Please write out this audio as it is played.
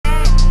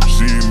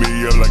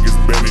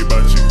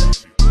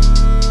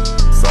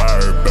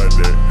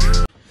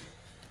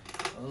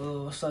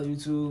What's up,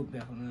 YouTube?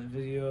 Back on another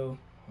video.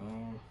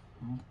 I'm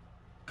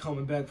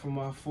coming back from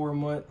my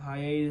 4-month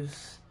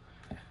hiatus,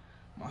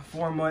 my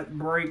 4-month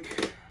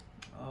break.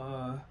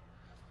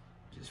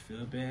 Just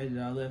feel bad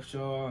that I left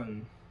y'all,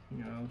 and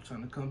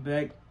trying to come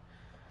back.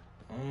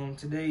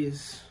 Today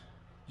is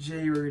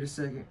January the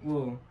 2nd.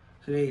 Well,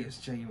 today is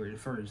January the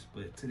 1st,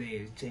 but today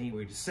is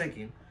January the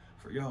 2nd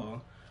for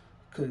y'all,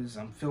 cause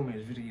I'm filming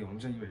this video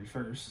on January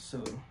 1st.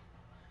 So,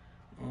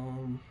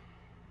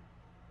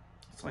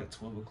 it's like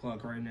 12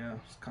 o'clock right now.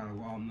 It's kind of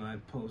why I'm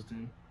not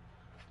posting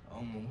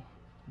on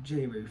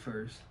January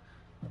 1st.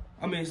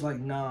 I mean, it's like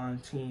 9,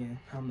 10.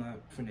 I'm not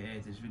finna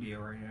add this video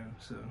right now.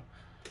 So,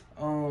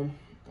 I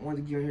wanted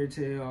to get on here to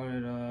tell y'all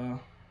that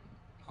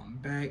I'm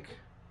back.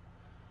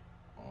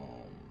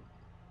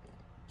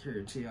 Here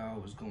to tell y'all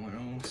what's going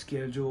on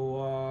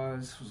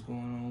schedule-wise, what's going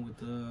on with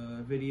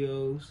the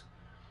videos,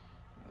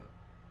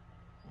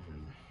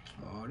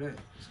 all that.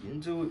 Let's get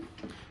into it.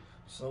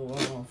 So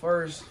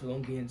first, we're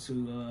gonna get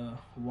into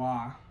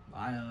why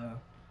I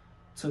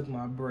took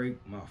my break,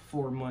 my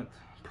 4-month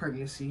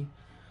pregnancy.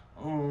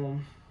 I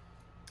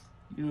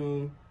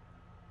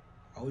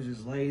was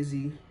just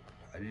lazy.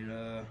 I did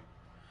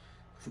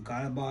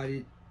forgot about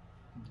it.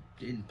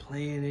 Didn't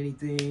plan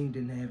anything.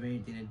 Didn't have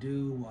anything to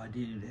do. Well, I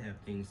did have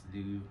things to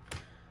do.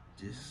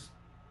 Just,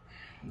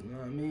 you know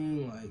what I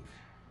mean, like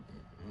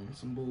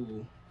some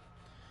bull.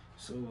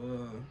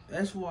 So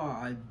that's why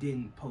I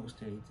didn't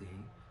post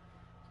anything.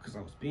 Because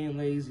I was being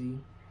lazy.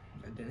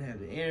 I didn't have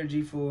the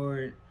energy for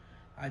it.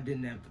 I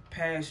didn't have the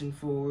passion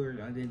for it.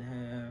 I didn't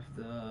have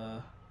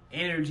the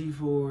energy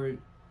for it.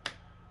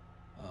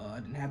 I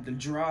didn't have the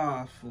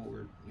drive for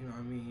it. You know what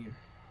I mean?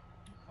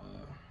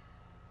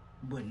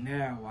 But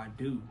now I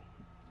do.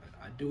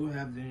 I do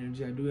have the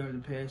energy. I do have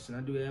the passion.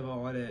 I do have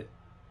all that,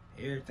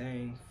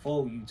 everything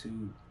for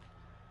YouTube.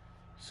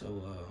 So,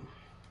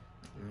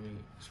 I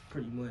mean, it's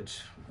pretty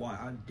much why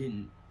I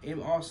didn't.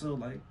 And also,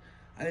 like,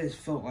 I just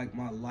felt like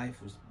my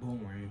life was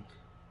boring,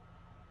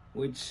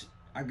 which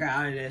I got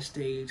out of that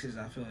stage because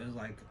I felt it was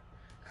like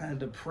kind of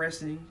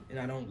depressing, and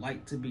I don't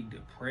like to be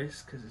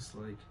depressed because it's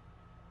like,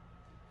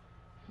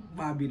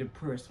 why be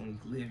depressed when you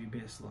can live your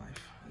best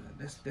life?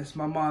 That's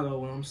my motto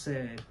when I'm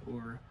sad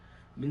or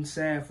been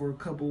sad for a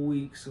couple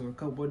weeks or a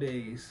couple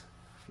days.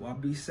 Why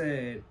be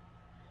sad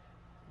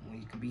when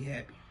you can be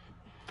happy?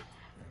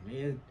 I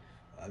mean,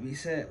 why be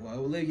sad?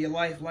 Well, live your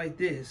life like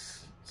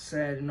this,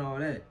 sad and all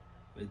that.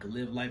 We can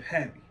live life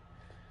happy.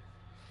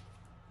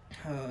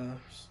 Now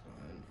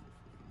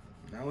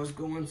let's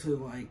go into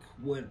like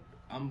what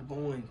I'm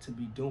going to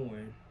be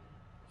doing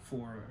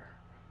for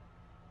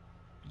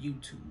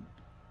YouTube.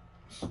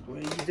 So go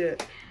ahead and get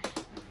that.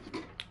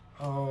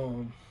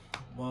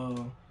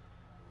 Well,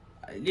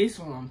 this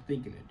one I'm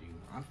thinking to do.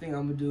 I think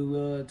I'm gonna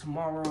do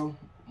tomorrow.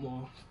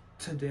 Well,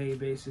 today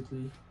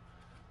basically.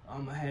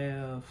 I'm gonna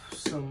have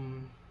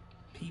some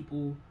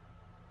people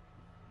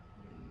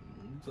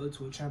go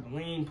to a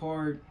trampoline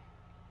park.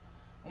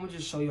 I'm gonna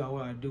just show y'all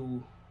what I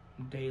do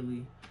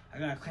daily. I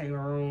gotta clean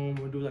my room. I'm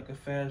gonna do like a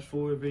fast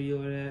forward video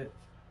of that.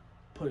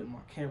 Put my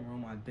camera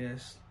on my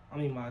desk. I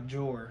mean my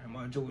drawer, and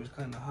my drawer is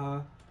kind of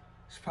high.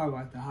 It's probably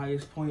like the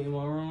highest point in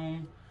my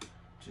room.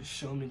 Just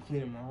show me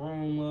cleaning my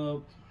room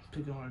up,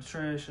 picking all the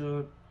trash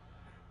up.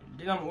 And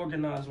then I'm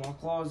organizing my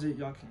closet.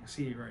 Y'all can't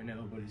see it right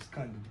now, but it's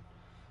kind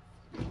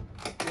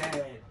of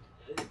bad.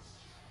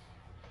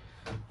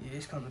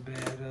 It's kind of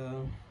bad.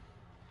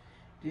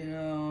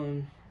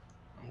 Then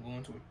I'm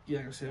going to,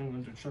 like I said, I'm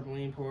going to a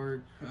trampoline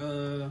park.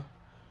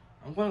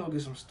 I'm going to go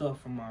get some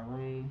stuff from my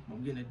room.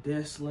 I'm getting a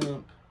desk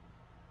lamp,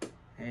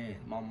 and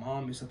my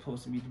mom is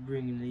supposed to be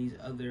bringing these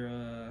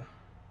other,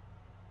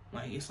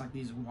 like it's like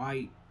these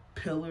white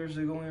pillars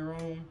that go in your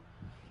room.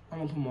 I'm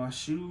gonna put my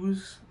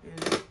shoes in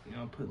it.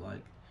 I'm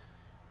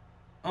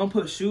gonna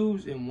put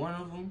shoes in one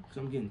of them because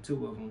I'm getting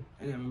 2 of them,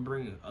 and then I'm gonna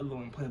bring the other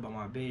one and play by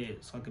my bed,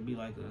 so I could be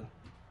like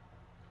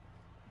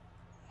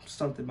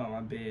something by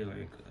my bed,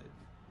 like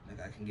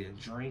I can get a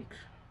drink,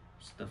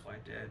 stuff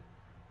like that.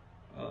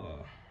 I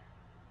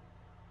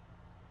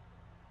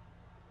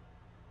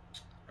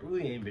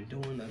really ain't been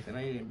doing nothing.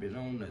 I ain't been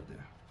on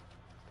nothing.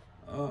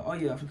 Oh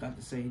yeah, I forgot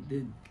to say,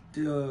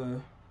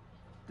 the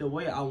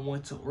way I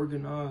want to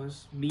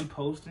organize me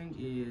posting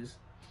is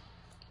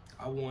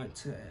I want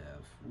to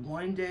have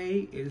one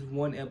day is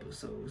one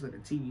episode. It's like a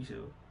TV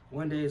show.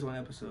 One day is one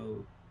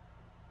episode,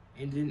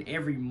 and then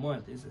every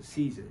month is a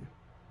season.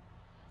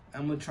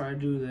 I'm gonna try to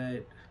do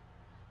that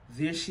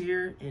this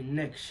year and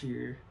next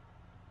year.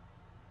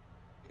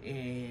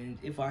 And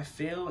if I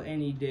fail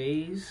any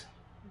days,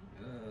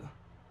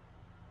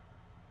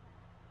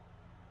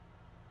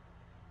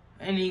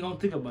 I ain't even gonna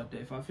think about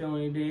that. If I fail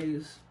any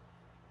days,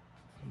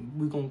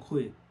 we gonna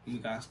quit. We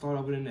gotta start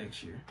over the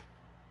next year.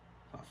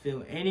 If I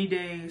fail any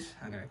days,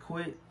 I gotta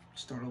quit,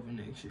 start over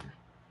next year.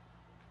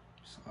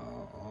 So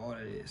all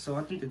that is. So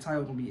I think the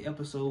title gonna be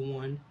episode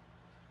 1.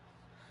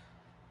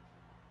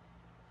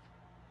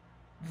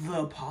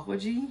 The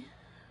apology,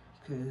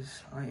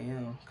 because I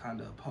am kind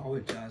of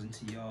apologizing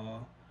to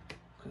y'all,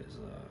 because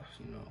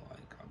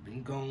like I've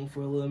been gone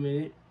for a little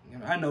minute.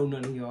 And I know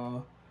none of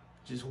y'all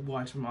just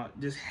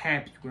just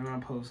happy when I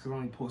post, because I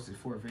only posted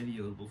 4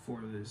 videos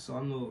before this. So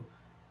I know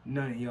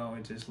none of y'all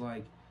are just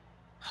like,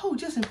 oh,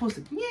 Justin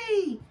posted,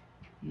 yay!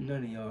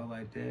 None of y'all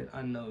like that,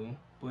 I know.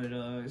 But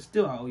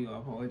still, I owe you an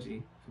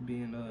apology for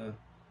being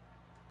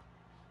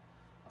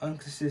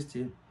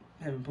inconsistent.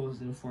 Haven't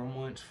posted in 4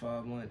 months,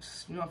 5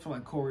 months. You know, I feel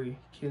like Corey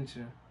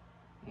Kenshin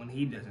when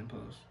he doesn't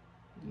post.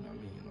 You know what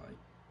I mean? Like,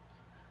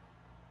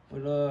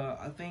 but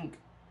I think,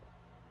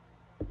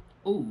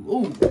 oh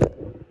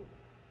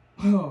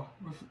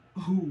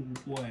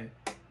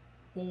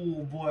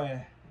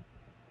boy,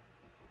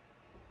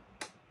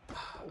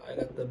 I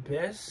got the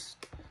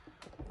best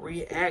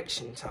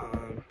reaction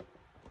time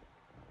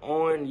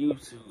on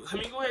YouTube.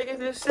 Let me go ahead and get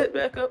this set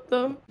back up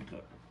though.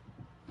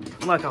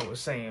 Like I was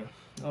saying,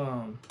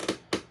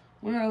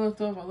 when I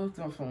left off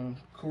on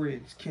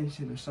Corey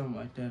Kenshin or something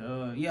like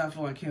that. Yeah, I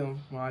feel like him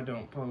when I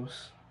don't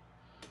post.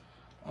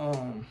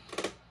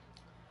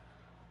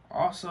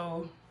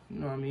 Also, you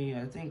know what I mean,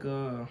 I think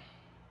I'm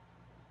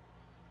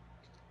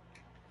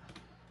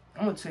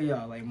gonna tell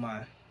y'all like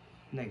my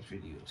next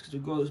videos, because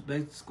it goes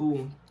back to school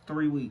in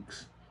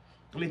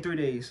 3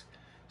 days.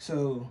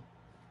 So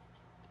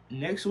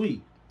next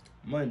week,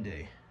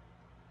 Monday,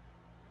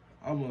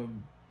 I'm gonna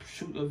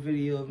shoot a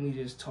video of me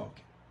just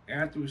talking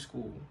after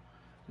school.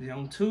 Then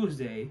on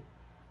Tuesday,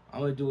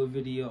 I'm gonna do a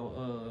video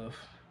of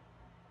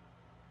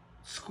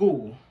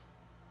school.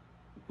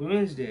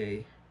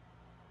 Wednesday,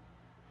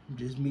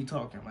 just me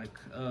talking, like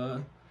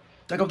I'm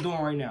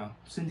doing right now.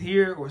 Sitting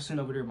here or sitting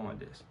over there by my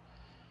desk.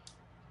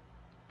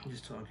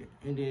 Just talking.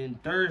 And then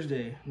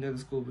Thursday, another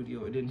school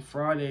video. And then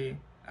Friday,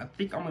 I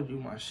think I'm gonna do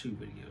my shoe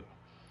video.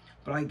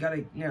 But I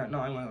gotta, no, I'm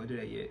not gonna do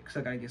that yet, because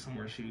I gotta get some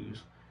more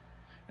shoes.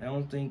 And I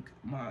don't think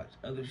my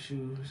other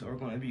shoes are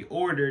gonna be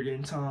ordered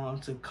in time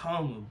to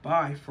come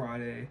by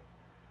Friday.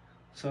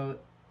 So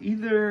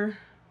either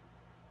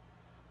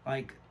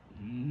like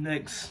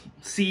next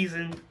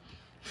season,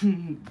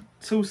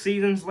 2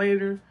 seasons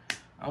later,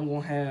 I'm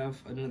gonna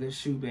have another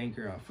shoe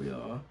banker out for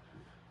y'all.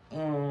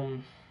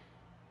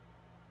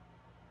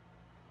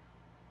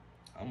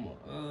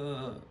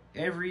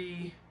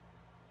 Every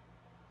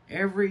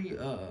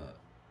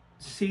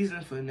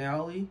season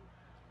finale,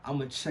 I'm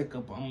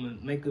gonna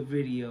make a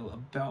video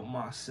about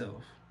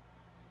myself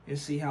and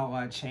see how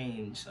I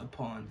changed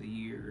upon the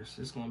years.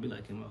 It's gonna be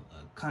like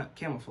a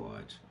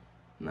camouflage,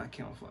 not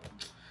camouflage,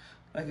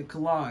 like a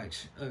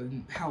collage of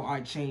how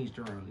I changed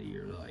around the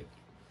year, like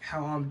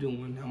how I'm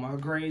doing, how my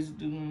grades are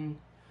doing.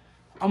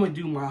 I'm gonna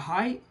do my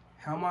height,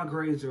 how my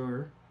grades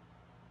are,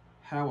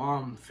 how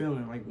I'm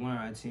feeling, like 1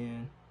 out of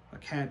 10,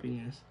 like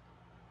happiness.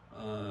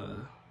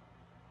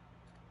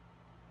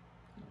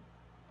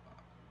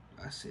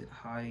 I said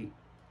height,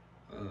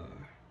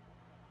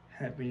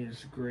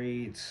 happiness,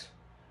 grades,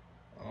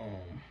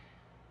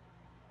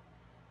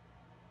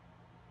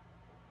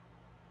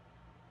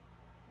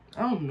 I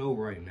don't know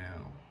right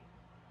now,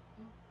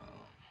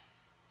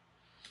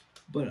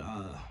 but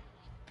I'm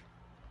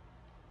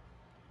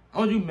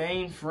gonna do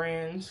main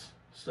friends,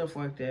 stuff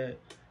like that,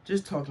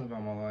 just talking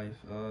about my life.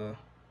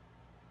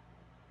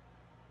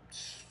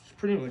 It's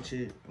pretty much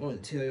it. I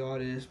want to tell y'all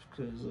this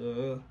because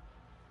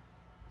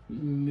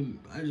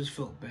I just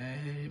felt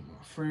bad.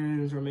 My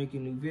friends are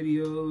making new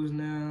videos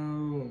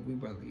now. We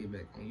about to get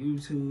back on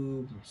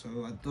YouTube,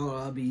 so I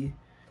thought I'd be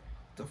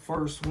the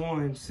first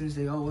one, since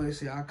they always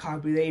say I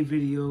copy their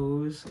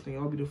videos. I think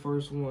I'll be the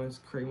first ones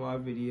to create my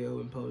video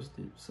and post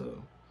it.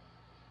 So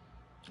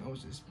I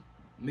was just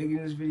making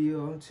this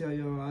video. I'll tell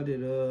y'all I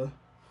did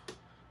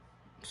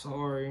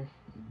sorry,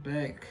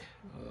 back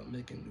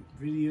making new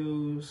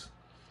videos.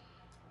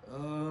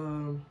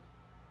 I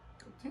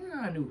think I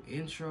got a new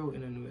intro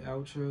and a new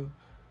outro,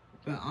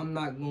 but I'm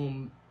not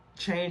gonna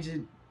change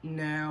it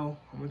now.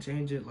 I'm gonna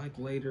change it like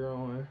later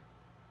on.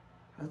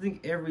 I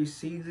think every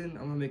season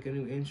I'm gonna make a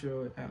new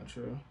intro and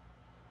outro,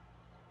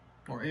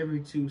 or every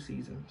 2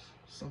 seasons,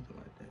 something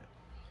like that.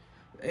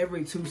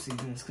 Every 2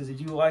 seasons, because if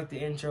you like the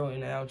intro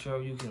and the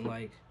outro, you can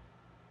like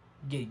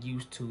get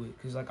used to it.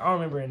 Because like I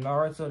remember in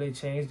Naruto they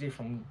changed it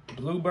from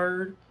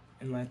Bluebird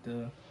and like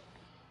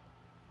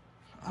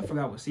I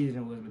forgot what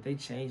season it was, but they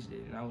changed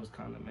it, and I was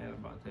kind of mad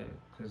about that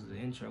because the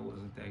intro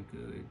wasn't that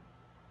good.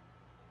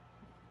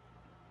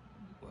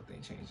 What they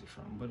changed it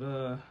from, but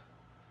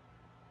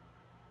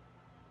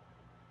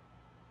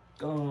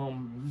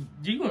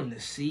you gonna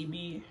see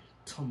me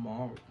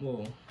tomorrow?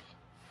 Well,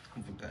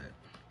 I forgot.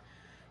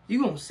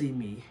 You gonna see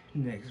me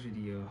next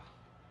video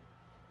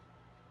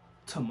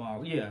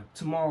tomorrow? Yeah,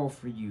 tomorrow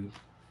for you,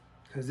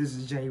 because this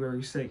is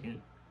January 2nd,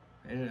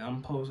 and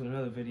I'm posting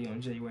another video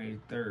on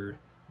January 3rd.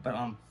 But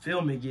I'm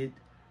filming it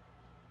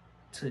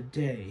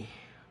today.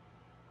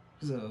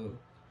 So,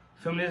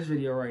 filming this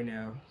video right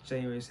now,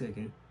 January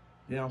 2nd.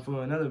 Then I'm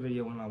filming another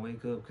video when I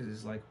wake up, because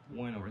it's like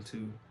 1 or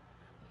 2.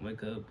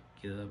 Wake up,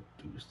 get up,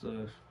 do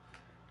stuff.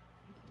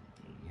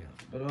 Yeah.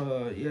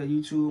 But, yeah,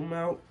 YouTube, I'm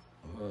out.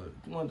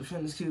 Wanted to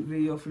film this cute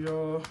video for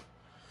y'all.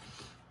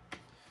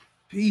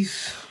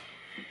 Peace.